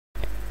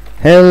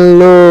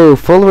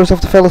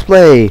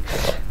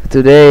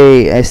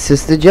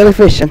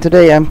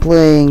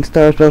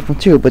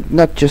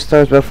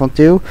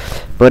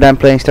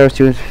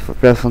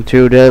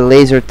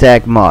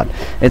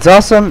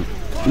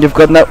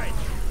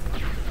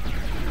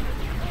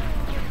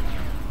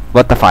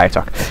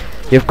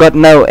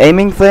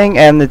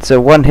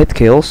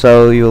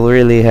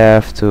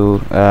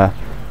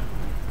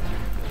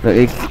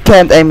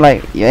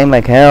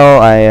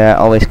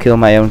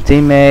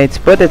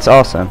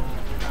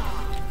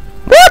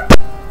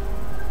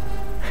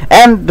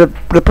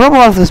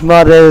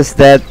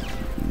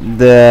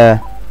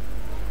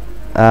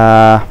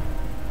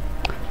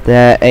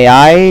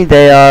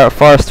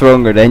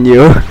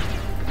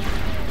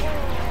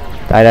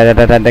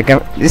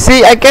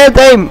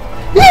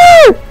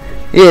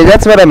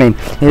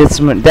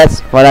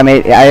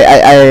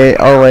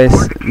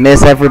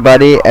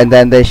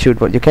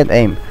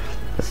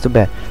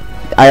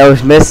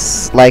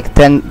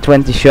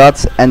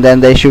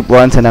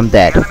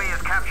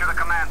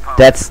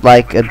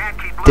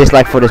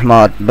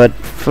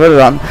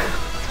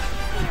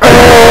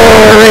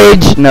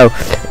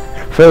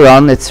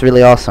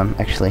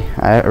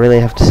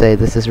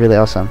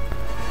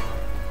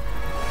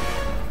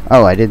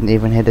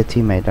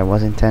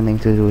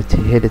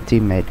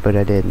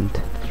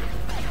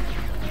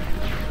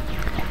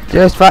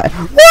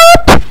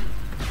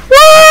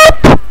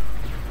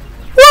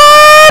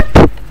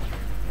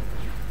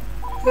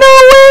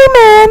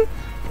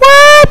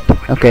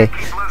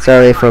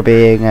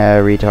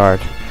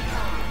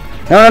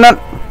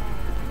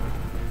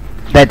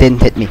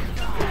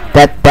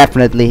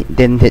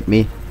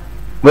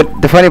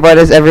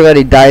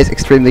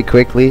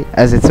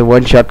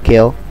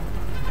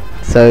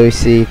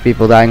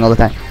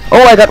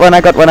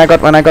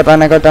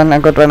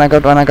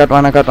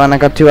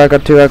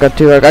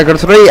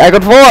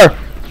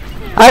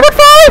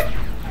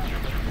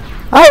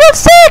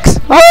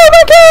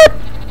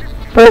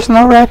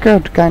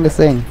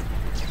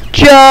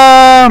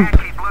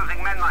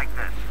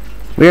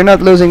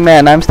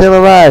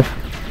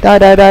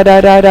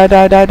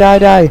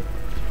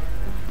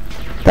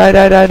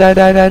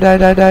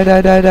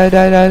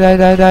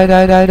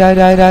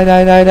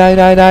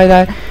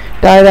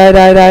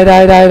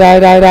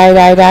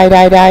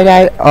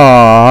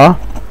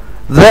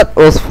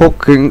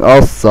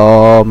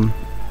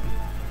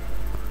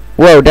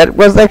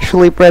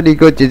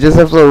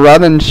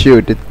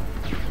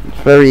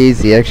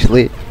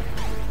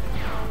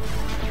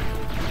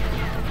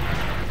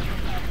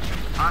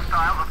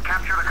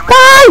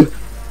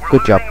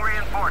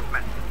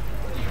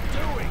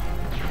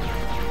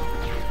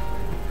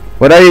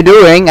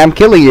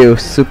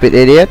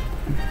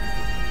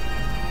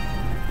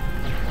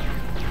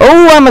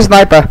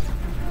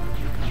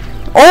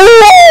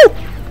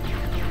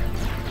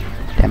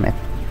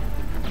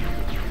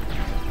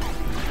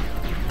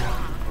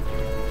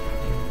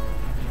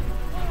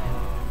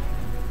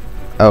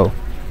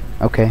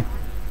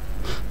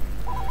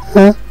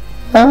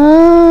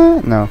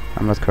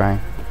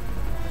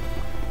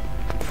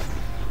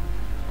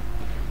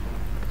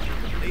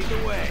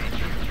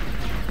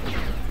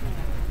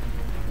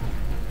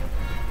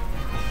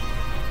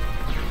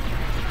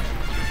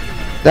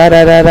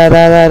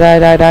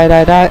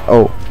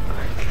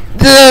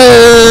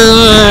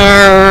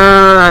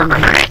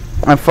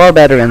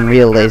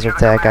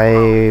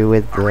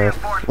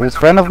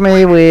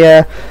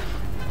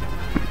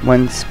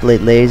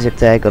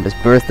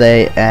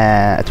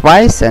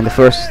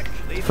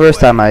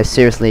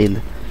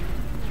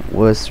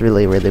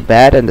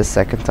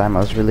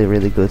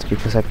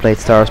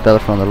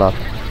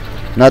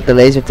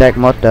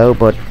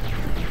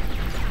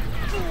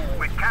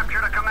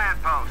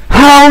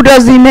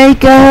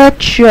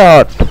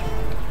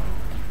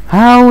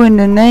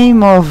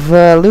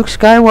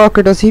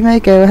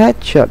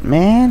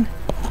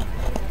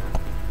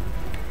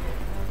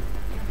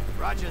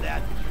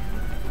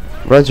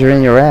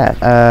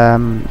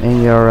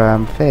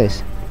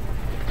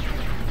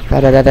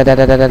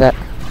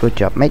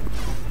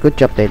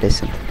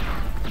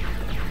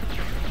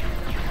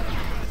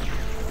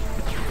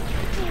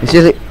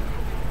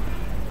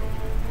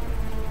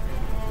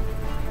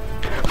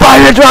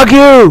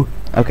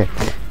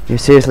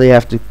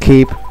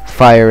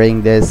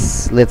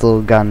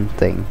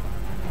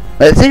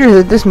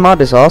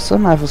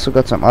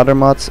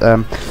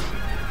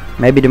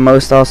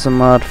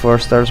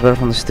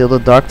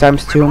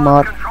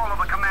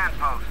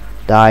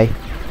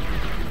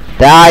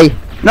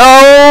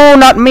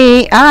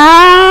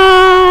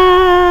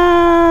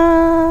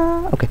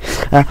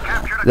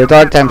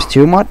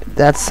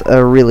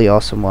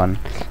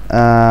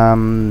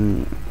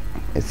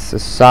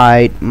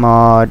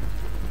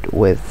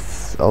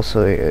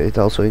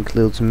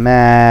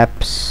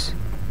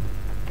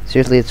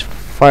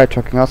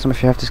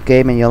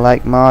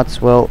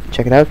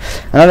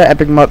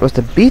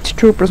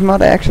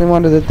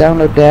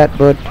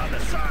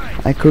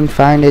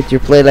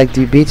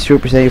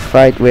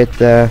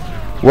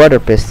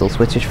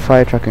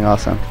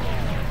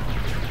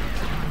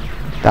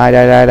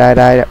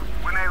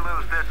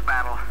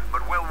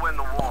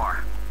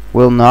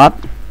Will not.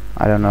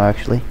 I don't know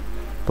actually,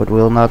 but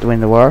will not win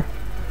the war,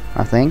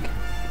 I think.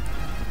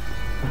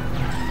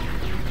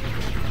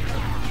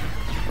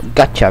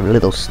 Gotcha,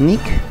 little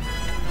sneak.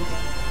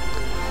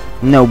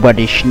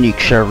 Nobody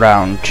sneaks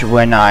around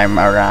when I'm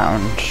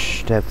around.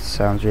 That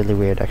sounds really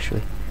weird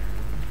actually.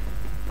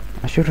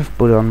 I should have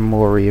put on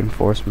more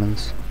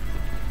reinforcements.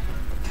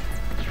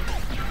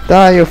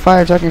 Die, you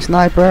fire attacking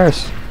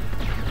snipers!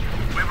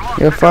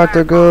 You're far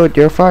too good,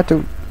 you're far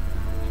too...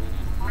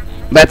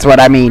 That's what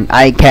I mean,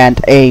 I can't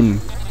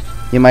aim.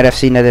 You might have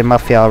seen that in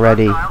Mafia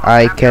already.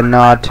 I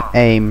cannot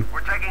aim.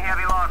 We're taking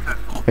heavy losses.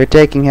 You're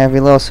taking heavy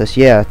losses,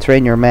 yeah,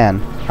 train your man.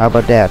 How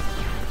about that?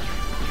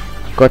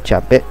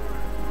 Gotcha, bit.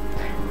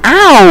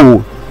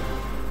 Ow!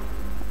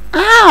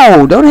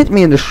 Ow! Don't hit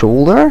me in the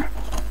shoulder.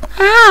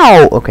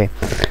 Ow! Okay.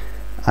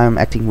 I'm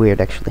acting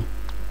weird actually.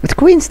 It's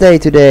Queen's Day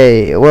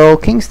today. Well,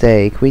 King's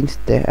Day. Queen's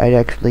Day. I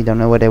actually don't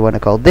know what they want to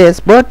call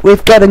this, but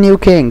we've got a new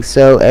king,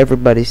 so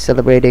everybody's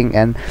celebrating,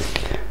 and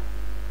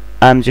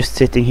I'm just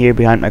sitting here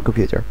behind my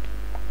computer.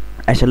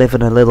 I shall live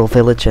in a little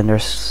village, and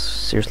there's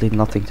seriously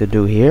nothing to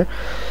do here.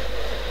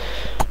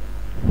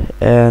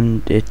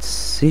 And it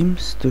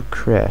seems to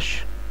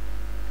crash.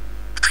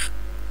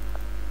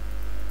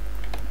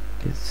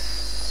 It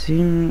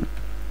seems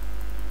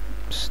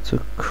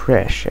to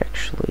crash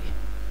actually.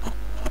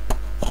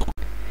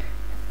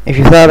 If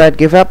you thought I'd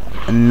give up,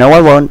 no I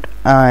won't.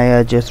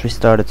 I just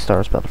restarted Star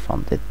Wars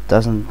Battlefront. It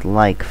doesn't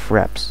like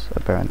fraps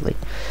apparently.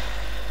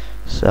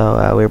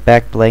 So we're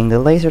back playing the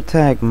laser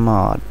tag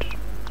mod.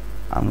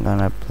 I'm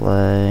gonna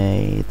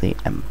play the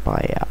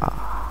Empire.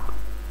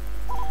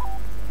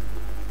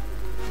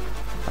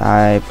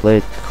 I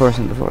played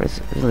Coruscant before.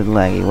 It's really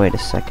laggy. Wait a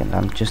second.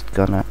 I'm just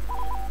gonna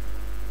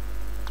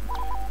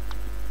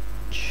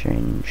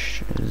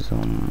change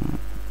some.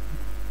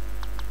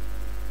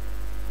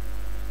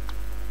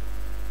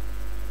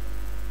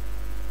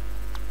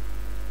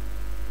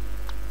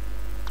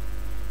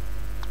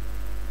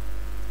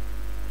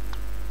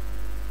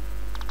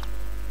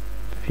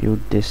 View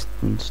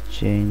distance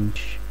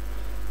change.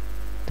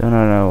 I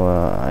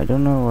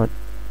don't know what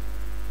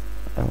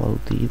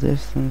LOD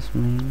distance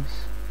means.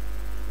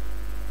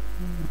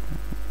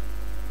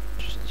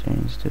 Just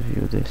change the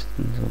view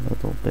distance a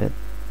little bit.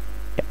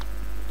 Yeah.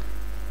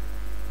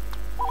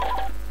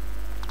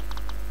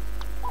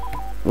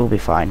 We'll be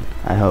fine,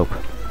 I hope.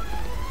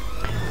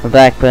 We're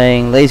back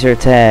playing laser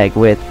tag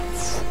with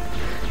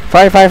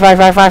fire. I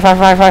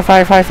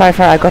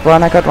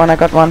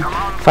got one.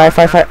 Fire.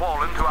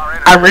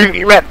 I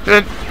really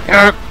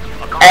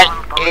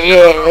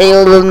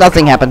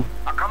nothing happened.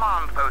 A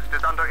command post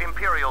is under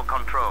Imperial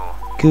control.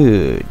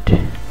 Good.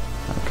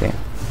 Okay.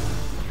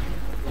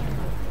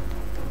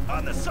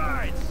 On the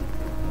sides.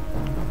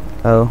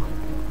 Oh.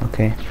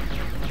 Okay.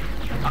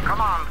 A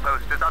command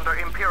post is under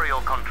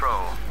Imperial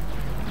control.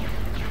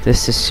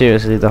 This is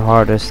seriously the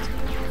hardest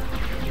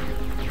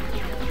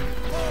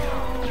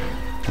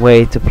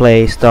way to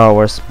play Star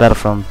Wars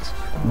Battlefront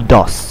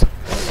DOS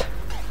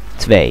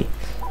 2,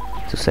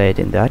 to say it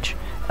in Dutch.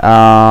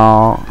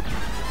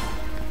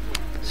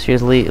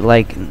 Seriously,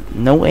 like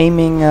no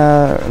aiming,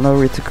 no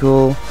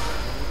reticle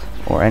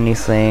or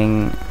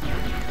anything.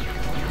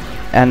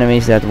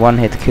 Enemies that one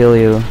hit kill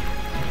you.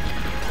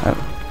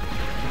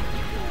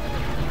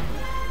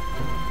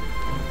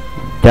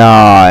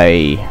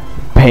 Die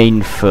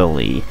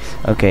painfully.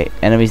 Okay,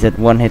 enemies that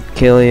one hit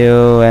kill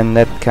you and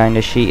that kind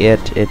of shit.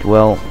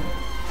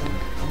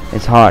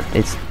 It's hard.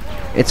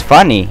 It's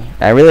funny.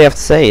 I really have to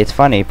say, it's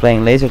funny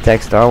playing laser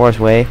tag Star Wars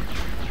way.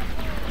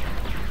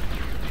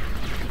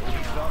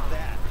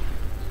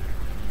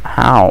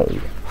 How?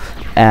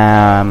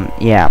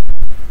 Yeah.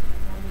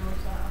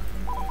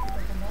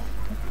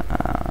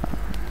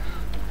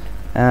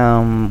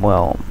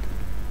 Well,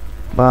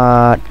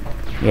 but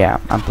yeah,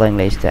 I'm playing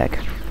laser tag.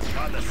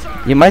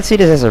 You might see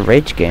this as a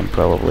rage game,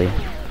 probably.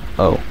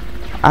 Oh,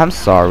 I'm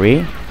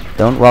sorry.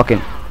 Don't walk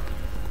in.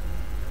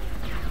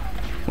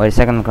 Wait a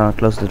second, I'm gonna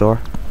close the door.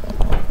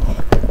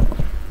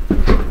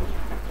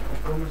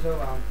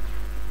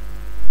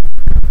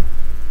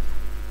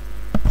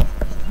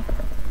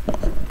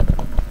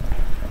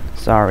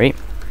 Sorry.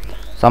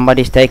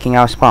 Somebody's taking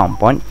our spawn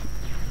point.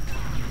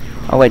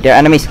 Oh wait, there are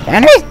enemies.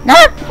 Enemies! No!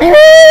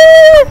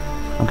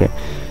 Okay.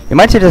 You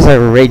might see this as a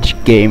rage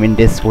game in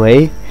this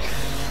way.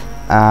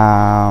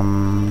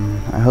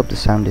 I hope the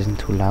sound isn't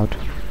too loud.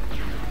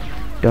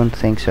 Don't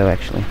think so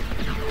actually.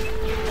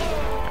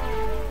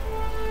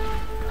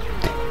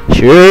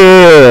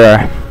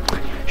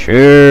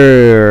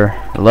 Sure.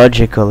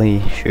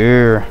 Logically,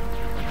 sure.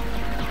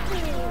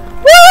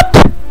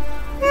 What?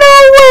 No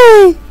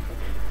way!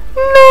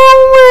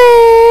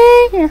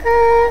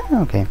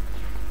 Okay.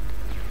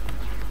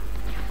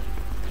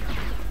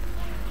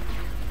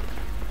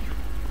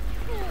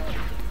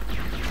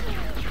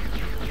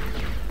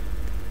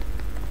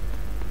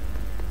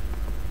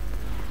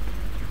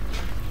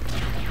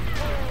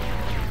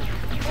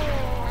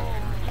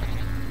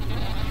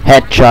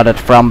 Headshotted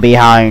from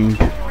behind.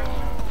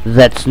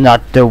 That's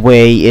not the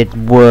way it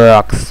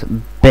works,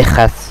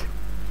 bitches.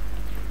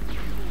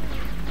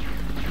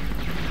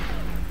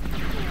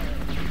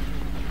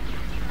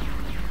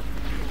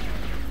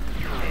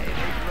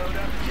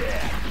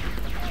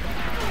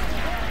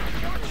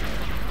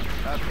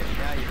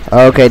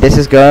 Okay, this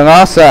is going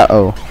also.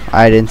 Oh,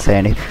 I didn't say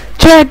anything.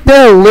 Check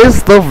the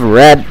list of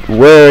red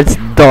words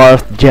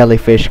Darth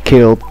Jellyfish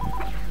killed,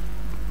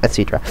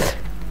 etc.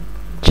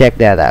 Check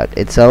that out.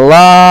 It's a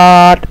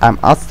lot. I'm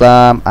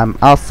awesome. I'm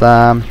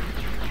awesome.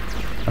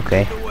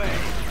 Okay.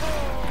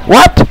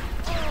 What?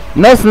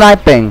 No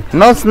sniping.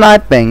 No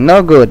sniping.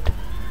 No good.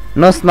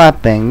 No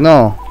sniping.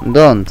 No.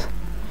 Don't.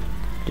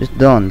 Just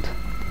don't.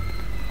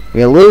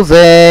 We're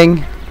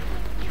losing.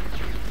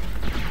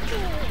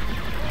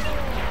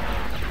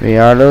 We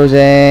are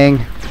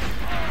losing.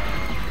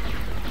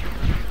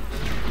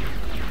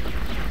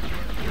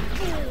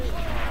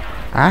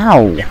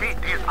 Ow. Defeat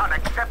is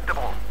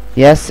unacceptable.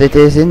 Yes, it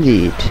is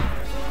indeed.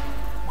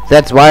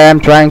 That's why I'm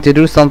trying to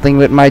do something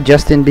with my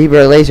Justin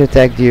Bieber laser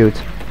tag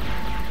dude.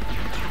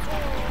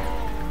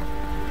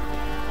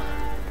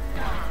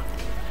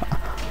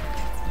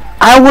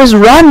 I was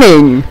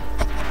running!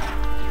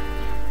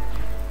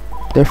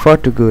 They're far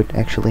too good,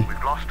 actually.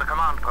 We've lost the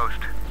command post.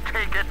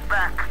 Take it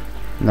back.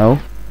 No.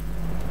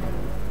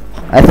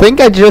 I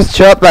think I just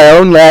shot my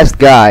own last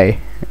guy.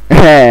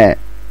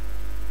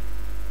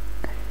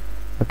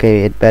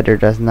 Okay, it better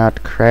does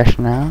not crash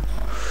now.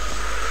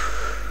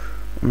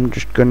 I'm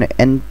just gonna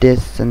end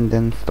this and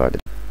then start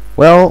it.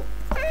 Well,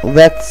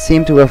 that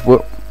seemed to have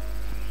worked.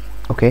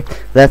 Okay,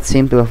 that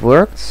seemed to have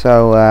worked.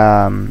 So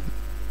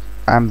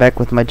I'm back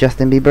with my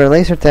Justin Bieber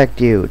laser tag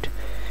dude.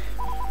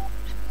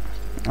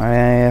 I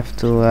have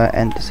to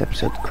end this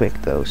episode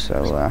quick though.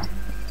 So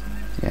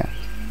yeah,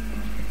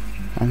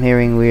 I'm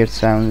hearing weird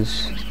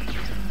sounds.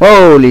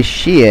 Holy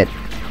shit!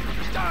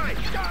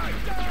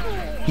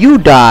 You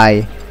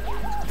die.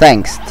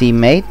 Thanks,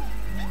 teammate.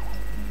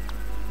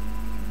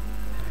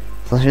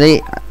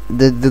 Especially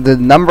the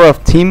number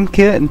of team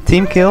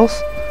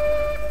kills,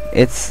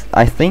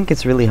 I think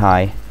it's really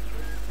high.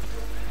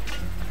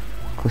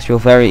 Because you'll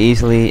very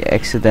easily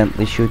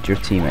accidentally shoot your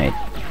teammate.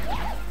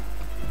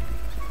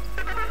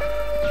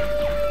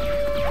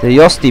 The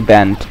Yosti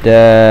band,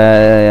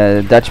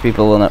 the Dutch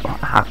people will know.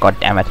 Ah, god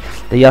damn it!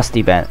 The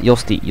Yosti band,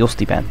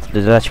 Yosti band.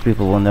 The Dutch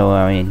people will know.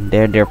 I mean,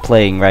 they're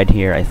playing right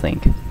here. I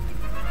think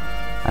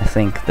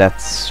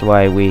that's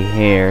why we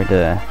hear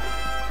the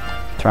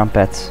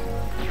trumpets.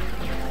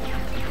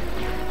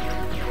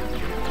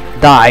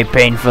 Die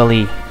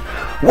painfully.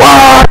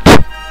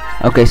 What?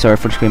 Okay, sorry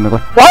for the screaming.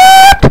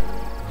 What?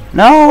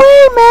 No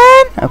way,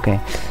 man. Okay.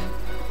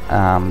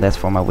 That's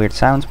for my weird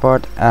sounds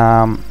part.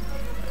 Ow.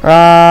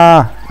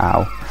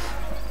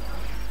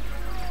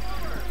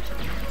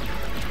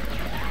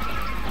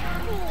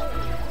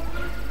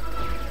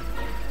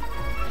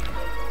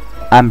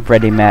 I'm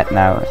pretty mad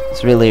now.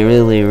 It's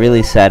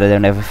really sad I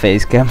don't have a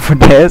face cam for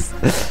this.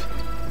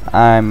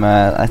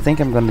 I think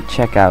I'm gonna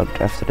check out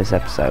after this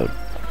episode.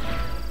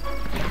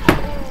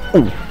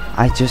 Oh,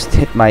 I just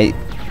hit my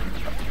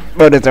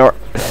monitor.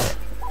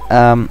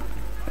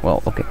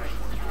 Well, okay.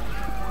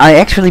 I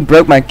actually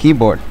broke my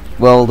keyboard.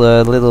 Well,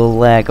 the little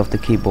lag of the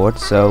keyboard,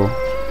 so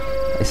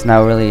it's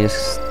now really a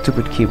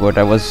stupid keyboard.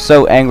 I was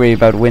so angry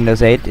about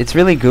Windows 8. It's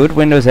really good,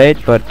 Windows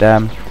 8, but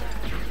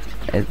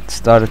it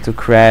started to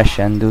crash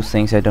and do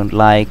things I don't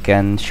like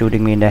and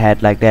shooting me in the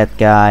head like that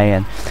guy,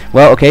 and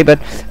well, okay,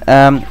 but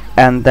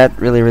and that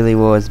really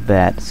was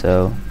bad.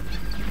 So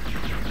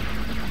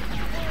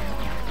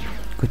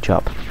good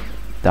job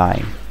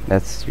dying.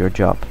 That's your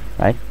job,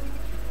 right?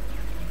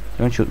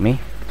 Don't shoot me.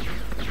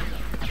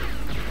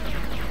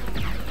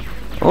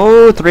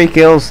 Oh, 3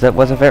 kills. That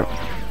was a very...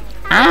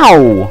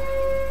 Ow!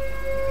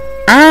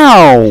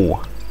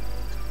 Ow!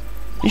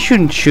 You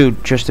shouldn't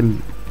shoot just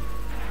him.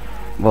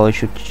 Well, you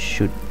should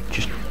shoot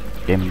just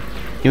him.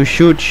 You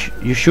shoot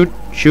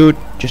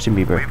Justin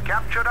Bieber. We've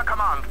captured a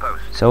command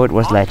post. So it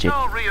was legit.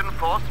 Hostile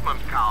reinforcement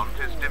count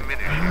is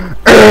diminishing.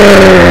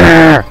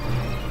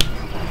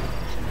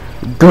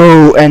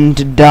 Go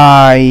and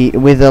die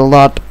with a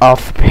lot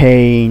of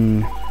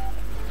pain.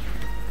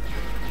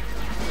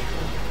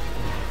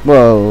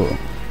 Whoa.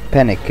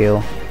 Panic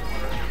kill.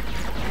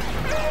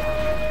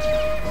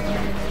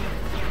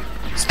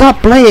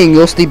 Stop playing,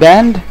 Yosti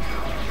band!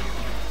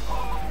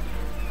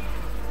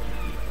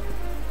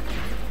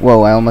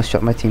 Whoa, I almost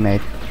shot my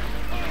teammate.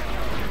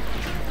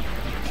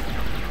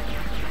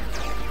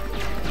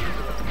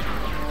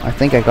 I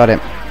think I got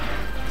him.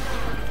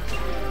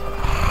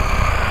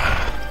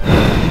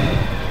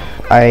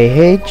 I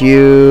hate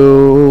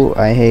you.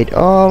 I hate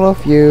all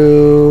of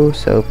you.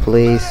 So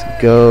please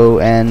go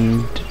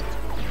and...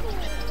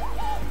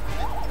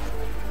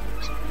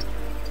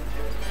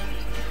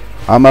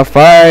 I'm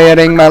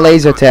firing my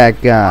laser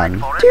tag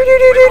gun.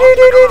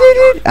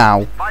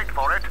 Ow. Fight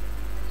for it.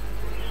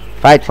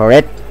 Fight for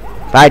it.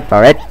 Fight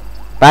for it.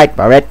 Fight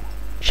for it.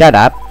 Shut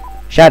up.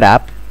 Shut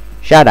up.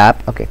 Shut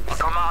up. Okay. A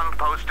command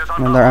post is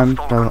Under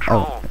hostile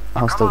control.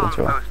 hostile A command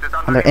control. post is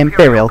Under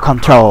Imperial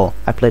control.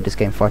 I played this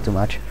game far too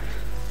much.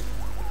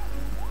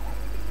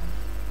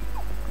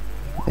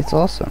 It's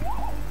awesome.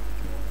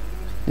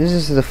 This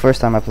is the first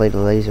time I played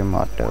the laser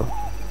mod though.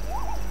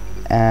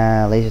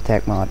 Laser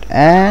tag mod.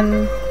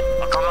 And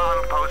A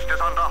command post is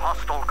under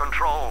hostile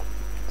control.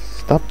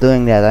 stop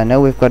doing that. I know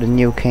we've got a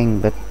new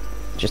king, but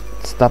Just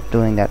stop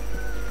doing that.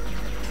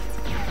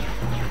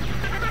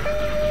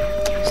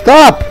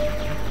 Stop!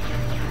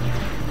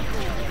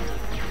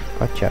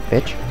 Gotcha,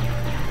 bitch.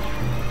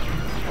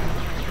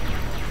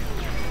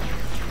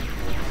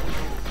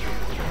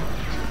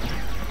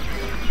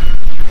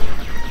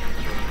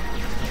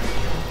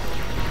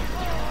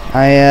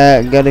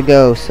 I gotta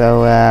go,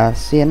 so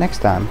see you next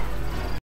time.